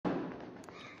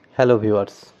Hello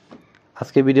viewers,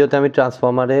 আজকের ভিডিওতে আমি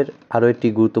ট্রান্সফরমারের আরও একটি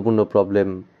গুরুত্বপূর্ণ প্রবলেম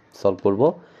সলভ করব।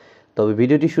 তবে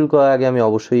ভিডিওটি শুরু করার আগে আমি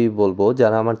অবশ্যই বলবো,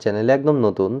 যারা আমার চ্যানেলে একদম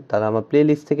নতুন তারা আমার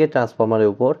প্লেলিস্ট থেকে ট্রান্সফরমারের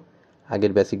উপর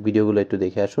আগের বেসিক ভিডিওগুলো একটু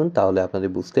দেখে আসুন, তাহলে আপনাদের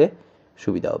বুঝতে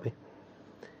সুবিধা হবে।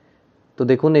 তো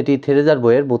দেখুন, এটি থেরেজার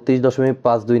বইয়ের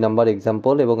 32.52 নাম্বার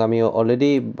এক্সাম্পল, এবং আমি অলরেডি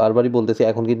বারবারই বলতেছি,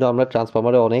 এখন কিন্তু আমরা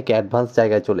ট্রান্সফরমারে অনেক অ্যাডভান্স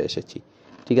জায়গায় চলে এসেছি।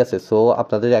 ঠিক আছে, সো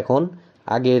আপনাদের এখন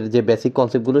আগের যে বেসিক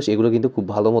কনসেপ্টগুলো সেগুলো কিন্তু খুব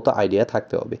ভালো মতো আইডিয়া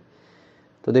থাকতে হবে।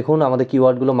 তো দেখুন, আমাদের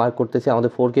কিওয়ার্ডগুলো মার্ক করতেছি।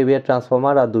 আমাদের 4 kVA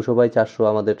ট্রান্সফরমার আর 200/400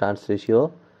 আমাদের ট্রান্স রেশিও,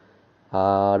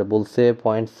 আর বলছে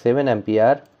 0.7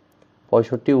 অ্যাম্পিয়ার,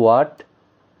 65 ওয়াট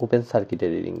ওপেন সার্কিটের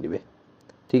রিডিং দিবে।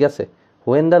 ঠিক আছে,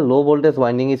 when the low voltage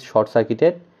winding is short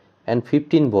circuited and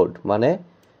 15 volt, মানে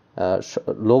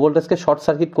লো ভোল্টেজকে শর্ট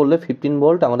সার্কিট করলে 15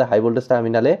 ভোল্ট আমাদের হাই ভোল্টেজ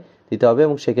টার্মিনালে দিতে হবে,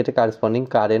 এবং সেক্ষেত্রে কারেসপন্ডিং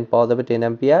কারেন্ট পাওয়া যাবে 10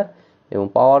 অ্যাম্পিয়ার এবং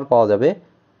পাওয়ার পাওয়া যাবে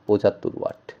 75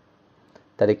 ওয়াট।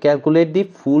 তাহলে calculate the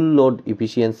full load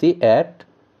efficiency at,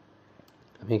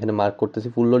 আমি এখানে মার্ক করতেছি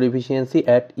full load efficiency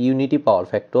at unity power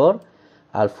factor,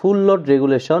 R full load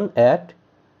regulation at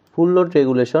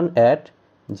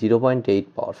 0.8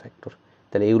 power factor.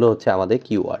 তাহলে এগুলো হচ্ছে আমাদের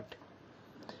কিওয়ার্ড।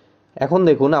 এখন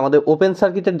দেখুন, আমাদের ওপেন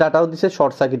সার্কিটের ডাটাও দিছে,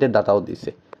 শর্ট সার্কিটের ডাটাও দিছে।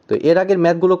 তো এর আগের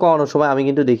ম্যাথগুলো করানোর সময় আমি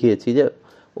কিন্তু দেখিয়েছি যে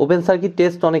ওপেন সার্কিট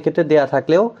টেস্ট অনেক ক্ষেত্রে দেওয়া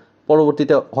থাকলেও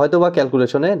পরবর্তীতে হয়তো বা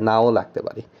ক্যালকুলেশনে নাও লাগতে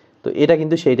পারে। তো এটা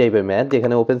কিন্তু সেই টাইপের ম্যাথ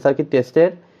যেখানে ওপেন সার্কিট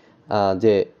টেস্টের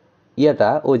যে ইয়েটা,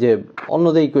 ওই যে অন্য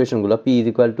যে ইকুয়েশনগুলো P is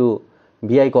equal to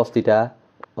Vi cos theta,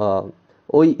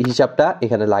 ওই হিসাবটা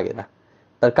এখানে লাগে না।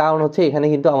 তার কারণ হচ্ছে এখানে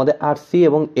কিন্তু আমাদের আরসি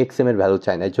এবং এক্সএম এর ভ্যালু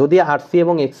চাই না। যদি আরসি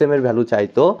এবং এক্সএম এর ভ্যালু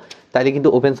চাইতো তাহলে কিন্তু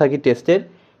ওপেন সার্কিট টেস্টের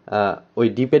ওই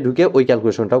ডিপে ঢুকে ওই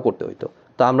ক্যালকুলেশনটাও করতে হইতো।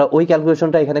 তো আমরা ওই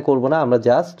ক্যালকুলেশনটা এখানে করব না, আমরা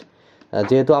জাস্ট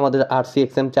যেহেতু আমাদের আরসি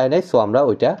এক্সএম চাই নাই, সো আমরা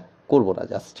ওইটা করব না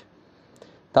জাস্ট।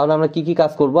 তাহলে আমরা কি কি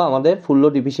কাজ করব? আমাদের ফুল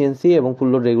লোড এফিসিয়েন্সি এবং ফুল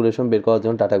লোড রেগুলেশন বের করার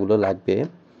জন্য ডাটাগুলো লাগবে।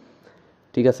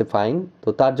 ঠিক আছে, ফাইন। তো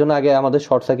তার জন্য আগে আমাদের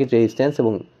শর্ট সার্কিট রেজিস্ট্যান্স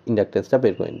এবং ইন্ডাকটেন্সটা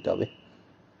বের করে নিতে হবে।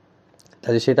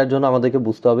 তাহলে সেটার জন্য আমাদেরকে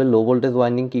বুঝতে হবে লো ভোল্টেজ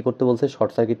ওয়াইন্ডিং কী করতে বলছে,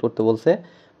 শর্ট সার্কিট করতে বলছে,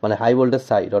 মানে হাই ভোল্টেজ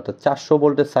সাইড অর্থাৎ 400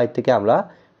 ভোল্টের সাইড থেকে আমরা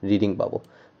রিডিং পাবো।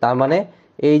 তার মানে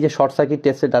এই যে শর্ট সার্কিট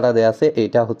টেস্টের ডাটা দেওয়া আছে,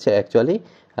 এটা হচ্ছে অ্যাকচুয়ালি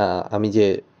আমি যে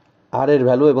আর এর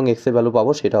ভ্যালু এবং এক্স এর ভ্যালু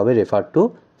পাবো সেটা হবে রেফার টু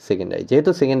সেকেন্ডারি,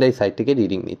 যেহেতু সেকেন্ডারি সাইড থেকে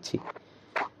রিডিং নিচ্ছি।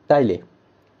 তাইলে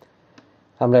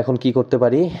আমরা এখন কি করতে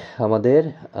পারি? আমাদের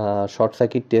শর্ট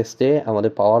সার্কিট টেস্টে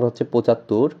আমাদের পাওয়ার হচ্ছে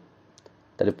 75,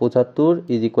 তাহলে 75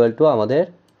 ইজ ইকুয়াল টু আমাদের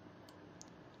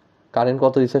কারেন্ট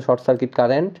কত দিছে? শর্ট সার্কিট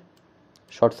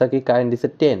কারেন্ট দিছে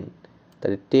 10,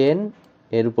 তাহলে 10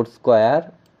 এর উপর স্কোয়ার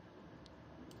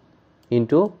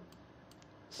ইন্টু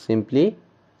সিম্পলি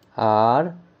আর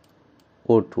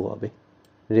ও টু হবে,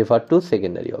 রেফার টু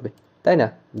সেকেন্ডারি হবে, তাই না?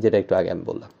 যেটা একটু আগে আমি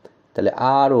বললাম। তাহলে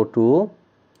আর ও টু,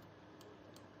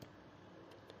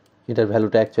 এটার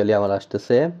ভ্যালুটা অ্যাকচুয়ালি আমার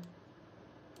আসতেছে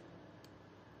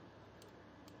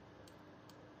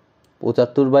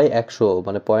 75/100,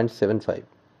 মানে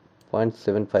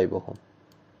 0.75 ওহম।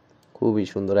 খুবই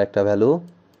সুন্দর একটা ভ্যালু।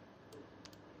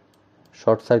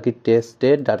 শর্ট সার্কিট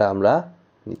টেস্টের ডাটা আমরা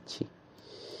নিচ্ছি,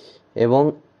 এবং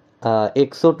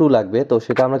XO2 লাগবে। তো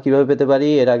সেটা আমরা কিভাবে পেতে পারি?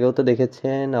 এর আগেও তো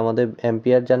দেখেছেন, আমাদের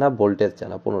অ্যাম্পিয়ার জানা, ভোল্টেজ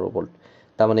জানা 15 ভোল্ট।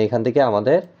 তার মানে এখান থেকে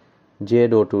আমাদের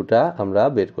ZO2টা আমরা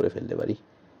বের করে ফেলতে পারি।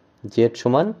 Z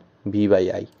সমান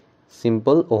V/I,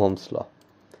 simple Ohm's law.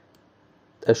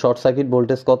 Short circuit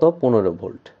voltage কত? 15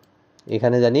 ভোল্ট।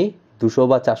 এখানে জানি 200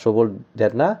 বা 400 ভোল্ট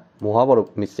দেন না, মহা বড়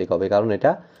মিস্টেক হবে, কারণ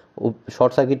এটা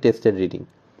শর্ট সার্কিট টেস্টের রিডিং।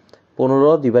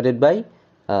 15 ডিভাইডেড বাই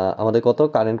আমাদের কত?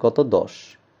 কারেন্ট কত? 10,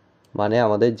 মানে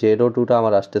আমাদের ZO2টা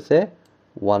আমার আসতেছে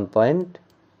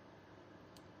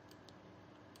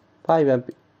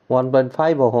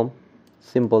 1.5 ওহম,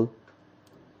 সিম্পল।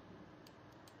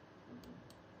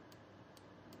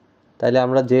 তাইলে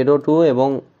আমরা ZO2 এবং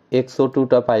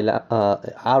XO2টা পাইলাম,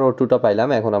 RO2টা পাইলাম।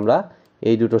 এখন আমরা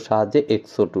এই দুটোর সাহায্যে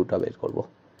XO2টা বের করব।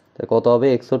 তাহলে কত হবে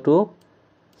XO2?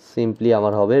 সিম্পলি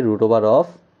আমার হবে √of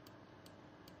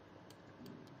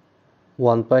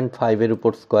 1.5 এর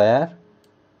উপর স্কোয়ার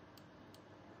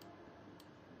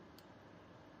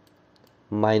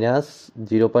মাইনাস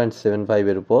 0.75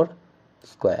 এর উপর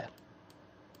স্কোয়ার।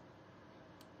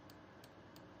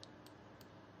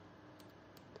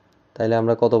 তাইলে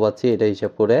আমরা কত পাচ্ছি? এটা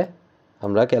হিসাব করে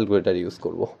আমরা ক্যালকুলেটর ইউজ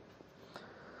করব।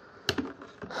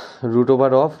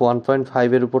 √of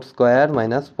 1.5 এর উপর স্কোয়ার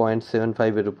মাইনাস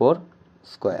 0.75 এর উপর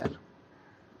স্কোয়ার,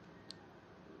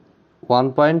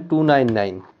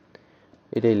 1.299,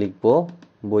 এটাই লিখবো।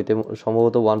 বইতে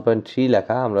সম্ভবত 1.3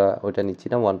 লেখা, আমরা ওইটা নিচ্ছি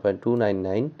না,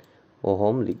 1.299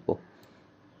 ওহম লিখব।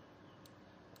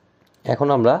 এখন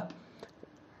আমরা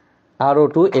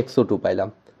RO2 XO2 পাইলাম,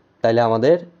 তাইলে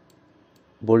আমাদের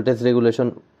ভোল্টেজ রেগুলেশন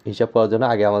হিসাব করার জন্য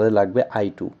আগে আমাদের লাগবে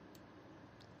I2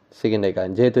 সেকেন্ডারি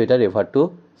কারেন্ট, যেহেতু এটা রেফার টু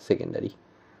সেকেন্ডারি।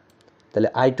 তাহলে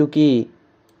I2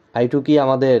 কি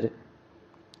আমাদের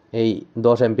এই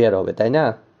 10 অ্যাম্পিয়ার হবে, তাই না?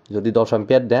 যদি 10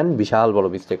 অ্যাম্পিয়ার দেন বিশাল বড়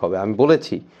মিস্টেক হবে। আমি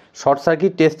বলেছি শর্ট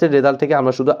সার্কিট টেস্টের রেজাল্ট থেকে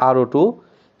আমরা শুধু RO2,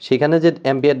 সেখানে যে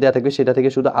অ্যাম্পিয়ার দেওয়া থাকবে সেটা থেকে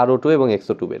শুধু RO2 এবং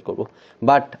XO2 বের করব।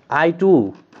 But I2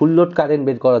 full load current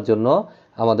বের করার জন্য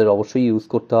আমাদের অবশ্যই ইউজ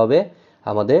করতে হবে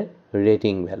আমাদের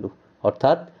রেটিং ভ্যালু,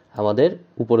 অর্থাৎ আমাদের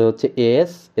উপরে হচ্ছে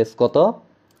এস কত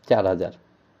 4000।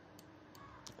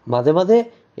 মাঝে মাঝে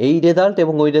এই রেজাল্ট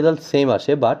এবং ওই রেজাল্ট সেম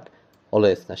আসে, বাট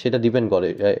অলওয়েজ না, সেটা ডিপেন্ড করে।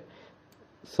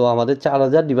 সো আমাদের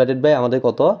 4000 ডিভাইডেড বাই আমাদের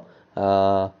কত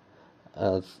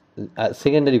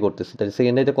সেকেন্ডারি করতেছি, তাহলে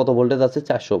সেকেন্ডারিতে কত ভোল্টেজ আছে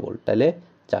 400 ভোল্ট, তাহলে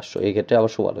 400 এই ক্ষেত্রে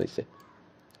আবার সমান হয়েছে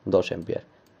 10 অ্যাম্পিয়ার।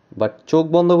 বাট চোখ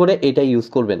বন্ধ করে এটা ইউজ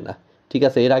করবেন না, ঠিক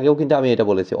আছে? এর আগেও কিন্তু আমি এটা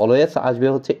বলেছি, অলওয়েজ আসবে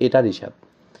হচ্ছে এটার হিসাব,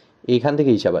 এইখান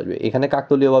থেকে হিসাব আসবে। এখানে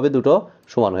কাকতালীয়ভাবে দুটো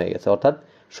সমান হয়ে গেছে, অর্থাৎ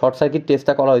শর্ট সার্কিট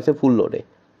টেস্টটা করা হয়েছে ফুল লোডে,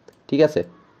 ঠিক আছে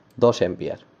 10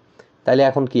 অ্যাম্পিয়ার। তাহলে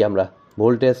এখন কি আমরা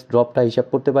ভোল্টেজ ড্রপটা হিসাব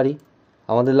করতে পারি?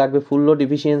 আমাদের লাগবে full load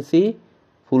efficiency,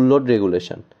 full load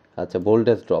regulation. আচ্ছা,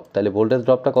 ভোল্টেজ ড্রপ, তাহলে ভোল্টেজ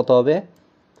ড্রপটা কত হবে?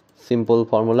 Simple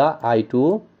formula I2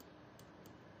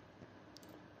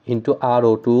 into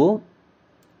RO2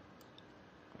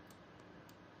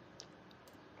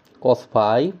 cos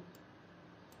phi,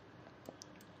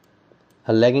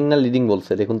 আর ল্যাগিং না লিডিং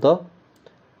বলছে দেখুন তো,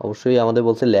 অবশ্যই আমাদের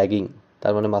বলছে ল্যাগিং,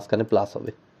 তার মানে মাঝখানে প্লাস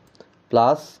হবে,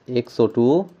 প্লাস XO2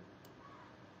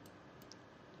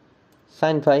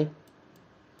 sin phi।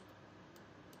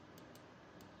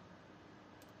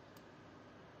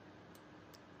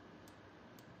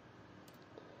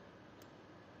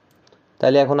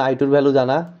 তাহলে এখন I2 এর ভ্যালু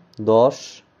জানা 10,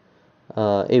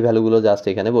 এই ভ্যালুগুলো জাস্ট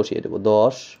এখানে বসিয়ে দেবো।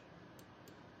 10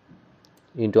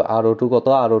 ইন্টু RO2 কত?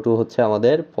 RO2 হচ্ছে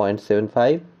আমাদের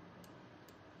 0.75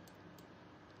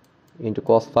 ইন্টু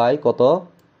cos phi কত?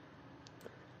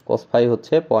 cos phi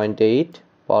হচ্ছে 0.8,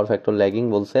 পাওয়ার ফ্যাক্টর ল্যাগিং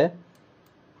বলছে,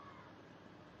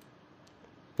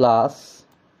 প্লাস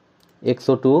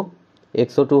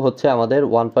XO2 হচ্ছে আমাদের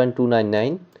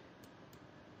 1.299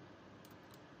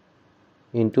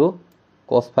 ইন্টু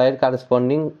cos phi এর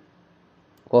কারেসপন্ডিং,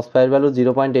 cos phi এর ভ্যালু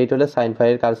 0.8 হলে sin phi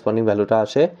এর কারেসপন্ডিং ভ্যালুটা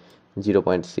আসে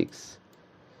 0.6।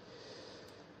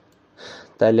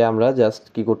 তাইলে আমরা জাস্ট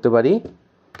কি করতে পারি?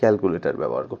 ক্যালকুলেটর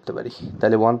ব্যবহার করতে পারি।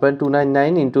 তাহলে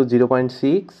 1.299 ইন্টু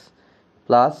 0.6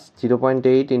 প্লাস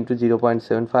 0.8 ইন্টু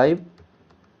 0.75,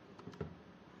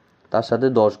 তার সাথে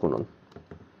 10 গুণন,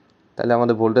 তাহলে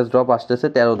আমাদের ভোল্টেজ ড্রপ আসতেছে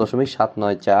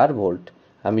 13.794 ভোল্ট।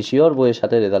 আমি শিওর বইয়ের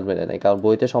সাথে রেজাল্ট মেলে নাই, কারণ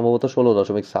বইতে সম্ভবত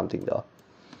 16 সামথিং দেওয়া।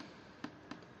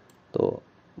 তো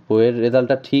বইয়ের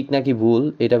রেজাল্টটা ঠিক নাকি ভুল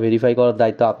এটা ভেরিফাই করার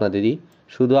দায়িত্ব আপনাদেরই।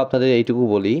 শুধু আপনাদের এইটুকু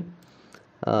বলি,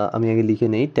 আমি আগে লিখে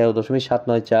নেই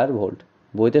 13.794 ভোল্ট,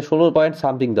 বইতে 16 পয়েন্ট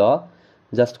সামথিং দেওয়া,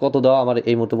 জাস্ট কত দেওয়া আমার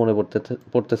এই মতো মনে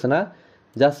পড়তেছে না।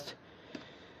 জাস্ট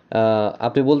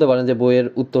আপনি বলতে পারেন যে বইয়ের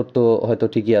উত্তর তো হয়তো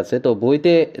ঠিকই আছে, তো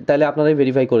বইতে তাহলে আপনারাই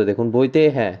ভেরিফাই করে দেখুন, বইতে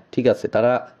হ্যাঁ ঠিক আছে,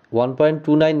 তারা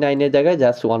 1.299 এর জায়গায়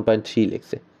জাস্ট 1.3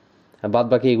 লিখছে, বাদ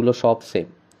বাকি এগুলো সব সেম।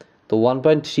 তো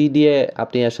 1.3 দিয়ে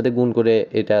আপনি এর সাথে গুণ করে,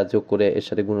 এটা যোগ করে এর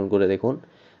সাথে গুণন করে দেখুন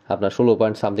আপনার 16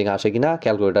 পয়েন্ট সামথিং আসে কিনা,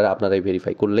 ক্যালকুলেটারে আপনারাই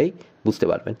ভেরিফাই করলেই বুঝতে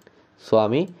পারবেন। সো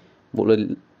আমি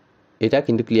এটা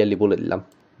কিন্তু ক্লিয়ারলি বলে দিলাম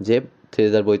যে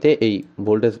থ্রেজার বইতে এই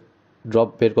ভোল্টেজ ড্রপ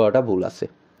বের করাটা ভুল আছে।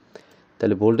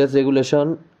 তাহলে ভোল্টেজ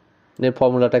রেগুলেশনের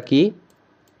ফর্মুলাটা কি?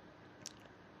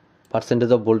 পার্সেন্টেজ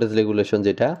অফ ভোল্টেজ রেগুলেশন,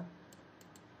 যেটা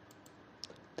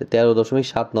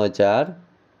 13.794,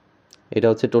 এটা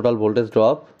হচ্ছে total voltage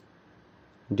drop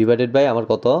divided by আমার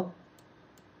কত,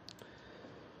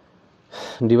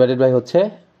 ডিভাইডেড বাই হচ্ছে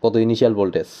কত ইনিশিয়াল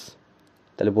ভোল্টেজ।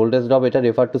 তাহলে ভোল্টেজ ড্রপ এটা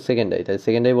রেফার টু সেকেন্ডারি, তাহলে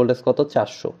সেকেন্ডারি ভোল্টেজ কত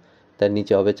 400, তার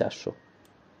নিচে হবে 400,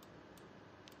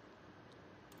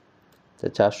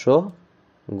 400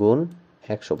 গুণ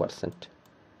 100%।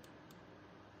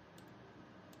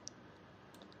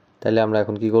 তাহলে আমরা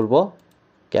এখন কি করব?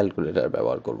 ক্যালকুলেটর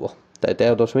ব্যবহার করব। তাই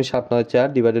 13.794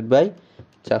 ডিভাইডেড বাই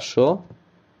 400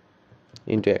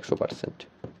 ইন্টু 100%,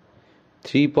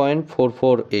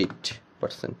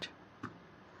 3.448%,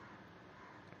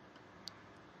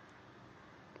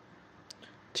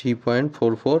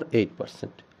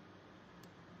 3.448%।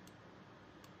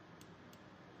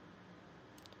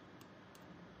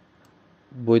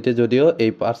 বইতে যদিও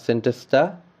এই পার্সেন্টেজটা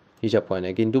হিসাব হয় না,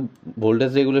 কিন্তু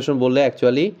ভোল্টেজ রেগুলেশন বললে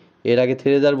অ্যাকচুয়ালি এর আগে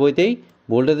থ্রেজার বইতেই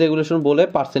ভোল্টেজ রেগুলেশন বলে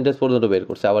পার্সেন্টেজ পর্যন্ত বের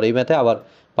করছে, আবার এই ম্যাথে আবার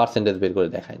পার্সেন্টেজ বের করে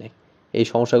দেখায় নাই। এই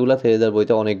সমস্যাগুলো থ্রেজার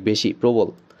বইতে অনেক বেশি প্রবল।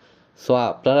 সো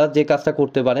আপনারা যে কাজটা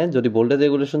করতে পারেন, যদি ভোল্টেজ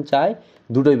রেগুলেশন চায়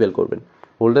দুটোই বের করবেন,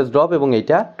 ভোল্টেজ ড্রপ এবং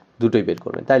এইটা দুটোই বের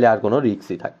করবেন, তাইলে আর কোনো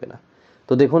রিস্কই থাকবে না।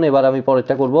 তো দেখুন এবার আমি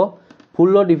পরেরটা করব, full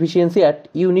load efficiency at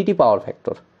unity power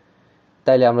factor.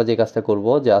 তাইলে আমরা যে কাজটা করব,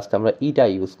 জাস্ট আমরা ইটা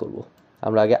ইউজ করব।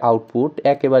 আমরা আগে আউটপুট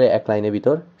একেবারে এক লাইনের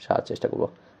ভিতর সারার চেষ্টা করব।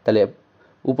 তাহলে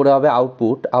উপরে হবে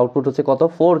আউটপুট হচ্ছে কত,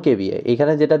 4 kVA।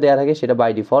 এখানে যেটা দেওয়া থাকে সেটা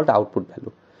বাই ডিফল্ট আউটপুট ভ্যালু।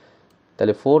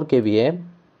 তাহলে 4 kVA,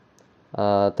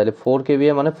 তাহলে 4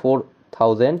 kVA মানে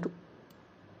 4000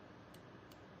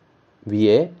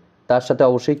 VA, তার সাথে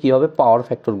অবশ্যই কি হবে, পাওয়ার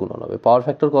ফ্যাক্টর গুণন হবে। পাওয়ার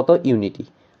ফ্যাক্টর কত, ইউনিটি।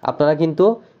 আপনারা কিন্তু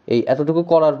এই এতটুকু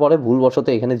করার পরে ভুলবশত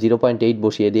এখানে 0.8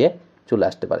 বসিয়ে দিয়ে চলে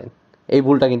আসতে পারেন। এই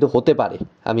ভুলটা কিন্তু হতে পারে,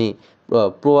 আমি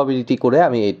প্রবাবিলিটি করে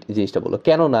আমি এই জিনিসটা বলবো।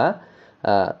 কেননা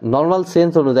নর্মাল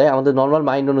সেন্স অনুযায়ী, আমাদের নর্মাল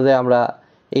মাইন্ড অনুযায়ী আমরা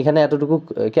এখানে এতটুকু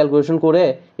ক্যালকুলেশন করে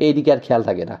এইদিকে আর খেয়াল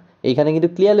থাকে না। এইখানে কিন্তু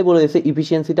ক্লিয়ারলি বলে দিয়েছে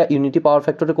ইফিসিয়েন্সিটা ইউনিটি পাওয়ার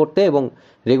ফ্যাক্টরে করতে এবং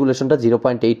রেগুলেশনটা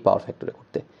 0.8 পাওয়ার ফ্যাক্টরে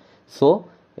করতে। সো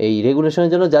এই রেগুলেশনের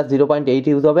জন্য জাস্ট 0.8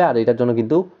 ইউজ হবে, আর এটার জন্য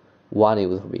কিন্তু 1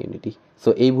 ইউজ হবে ইউনিটি। সো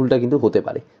এই ভুলটা কিন্তু হতে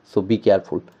পারে, সো বি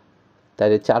কেয়ারফুল।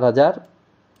 তাহলে 4000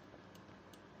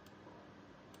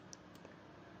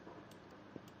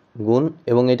 গুণ,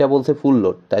 এবং এটা বলছে ফুল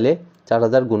লোড, তাহলে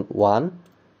 4000 গুণ 1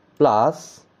 plus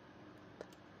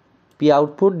P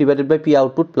output divided by P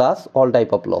output plus all type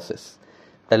of losses.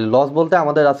 তাহলে লস বলতে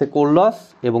আমাদের আছে কোর লস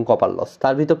এবং কপার লস।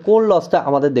 তার ভিতর কোর লসটা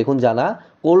আমাদের দেখুন জানা,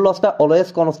 কোর লসটা অলওয়েজ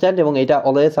কনস্ট্যান্ট, এবং এটা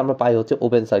অলওয়েজ আমরা পাই হচ্ছে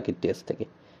ওপেন সার্কিট টেস্ট থেকে,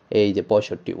 এই যে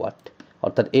 65 ওয়াট।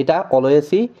 অর্থাৎ এটা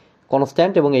অলওয়েজই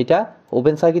কনস্ট্যান্ট, এবং এইটা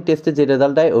ওপেন সার্কিট টেস্টে যে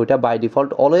রেজাল্ট দেয় ওইটা by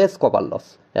default always copper loss,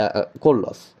 core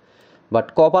loss. But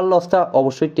copper লসটা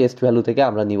অবশ্যই টেস্ট ভ্যালু থেকে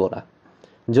আমরা নিব না,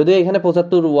 যদিও এখানে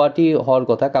 75 ওয়াটই হওয়ার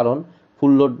কথা, কারণ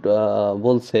ফুল লোড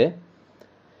বলছে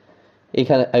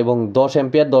এখানে, এবং 10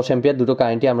 অ্যাম্পিয়ার দুটো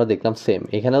কারেন্টই আমরা দেখলাম সেম,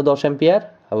 এখানেও 10 অ্যাম্পিয়ার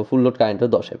আবার ফুল লোড কারেন্টও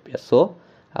 10 অ্যাম্পিয়ার। সো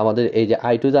আমাদের এই যে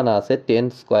I2 জানা আছে 10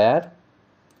 স্কোয়ার,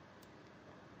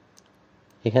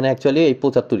 এখানে অ্যাকচুয়ালি এই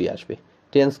 75ই আসবে,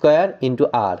 10 স্কোয়ার ইন্টু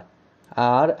আর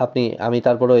আমি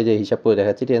তারপরে ওই যে হিসাব করে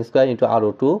দেখাচ্ছি, 10 স্কোয়ার ইন্টু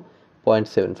RO2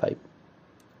 0.75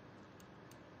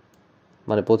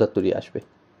 মানে 75ই আসবে।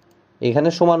 এখানে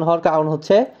সমান হওয়ার কারণ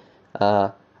হচ্ছে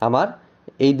আমার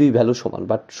এই দুই ভ্যালু সমান,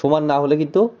 বাট সমান না হলে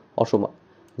কিন্তু অসমান।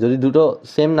 যদি দুটো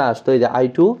সেম না আসতো, এই যে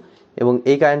I2 এবং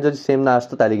এই কারেন্ট যদি সেম না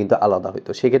আসতো তাহলে কিন্তু আলাদা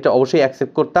হইতো, সেক্ষেত্রে অবশ্যই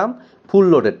অ্যাকসেপ্ট করতাম ফুল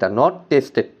লোডেরটা, নট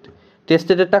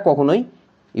টেস্টেডেরটা কখনোই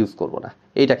ইউজ করব না,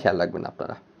 এইটা খেয়াল রাখবেন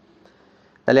আপনারা।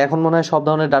 তাহলে এখন মনে হয় সব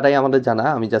ধরনের ডাটাই আমাদের জানা।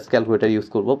 আমি জাস্ট ক্যালকুলেটার ইউজ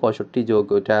করব, 65 যোগ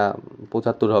ওইটা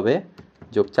 75 হবে,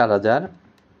 যোগ 4000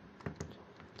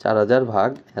 ভাগ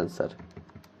অ্যান্সার।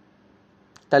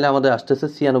 তাহলে আমাদের আসতেছে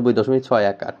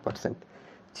 96.618%।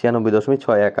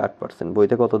 96.618%,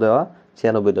 বইতে কত দেওয়া,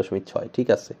 96.6, ঠিক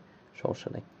আছে, সমস্যা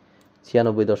নেই।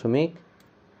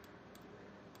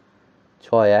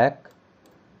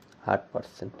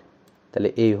 96.618%। তাহলে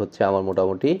এই হচ্ছে আমার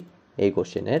মোটামুটি এই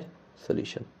কোশ্চেনের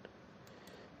সলিউশন।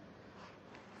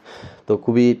 তো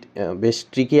খুবই বেশ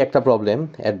ট্রিকি একটা প্রবলেম,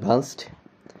 অ্যাডভান্সড।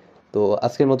 তো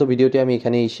আজকের মতো ভিডিওটি আমি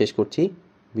এখানেই শেষ করছি।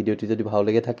 ভিডিওটি যদি ভালো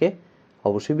লেগে থাকে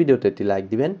অবশ্যই ভিডিওতে একটি লাইক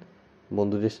দিবেন,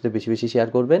 বন্ধুদের সাথে বেশি বেশি শেয়ার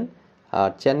করবেন,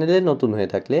 আর চ্যানেলে নতুন হয়ে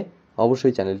থাকলে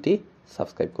অবশ্যই চ্যানেলটি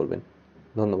সাবস্ক্রাইব করবেন।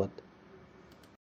 ধন্যবাদ।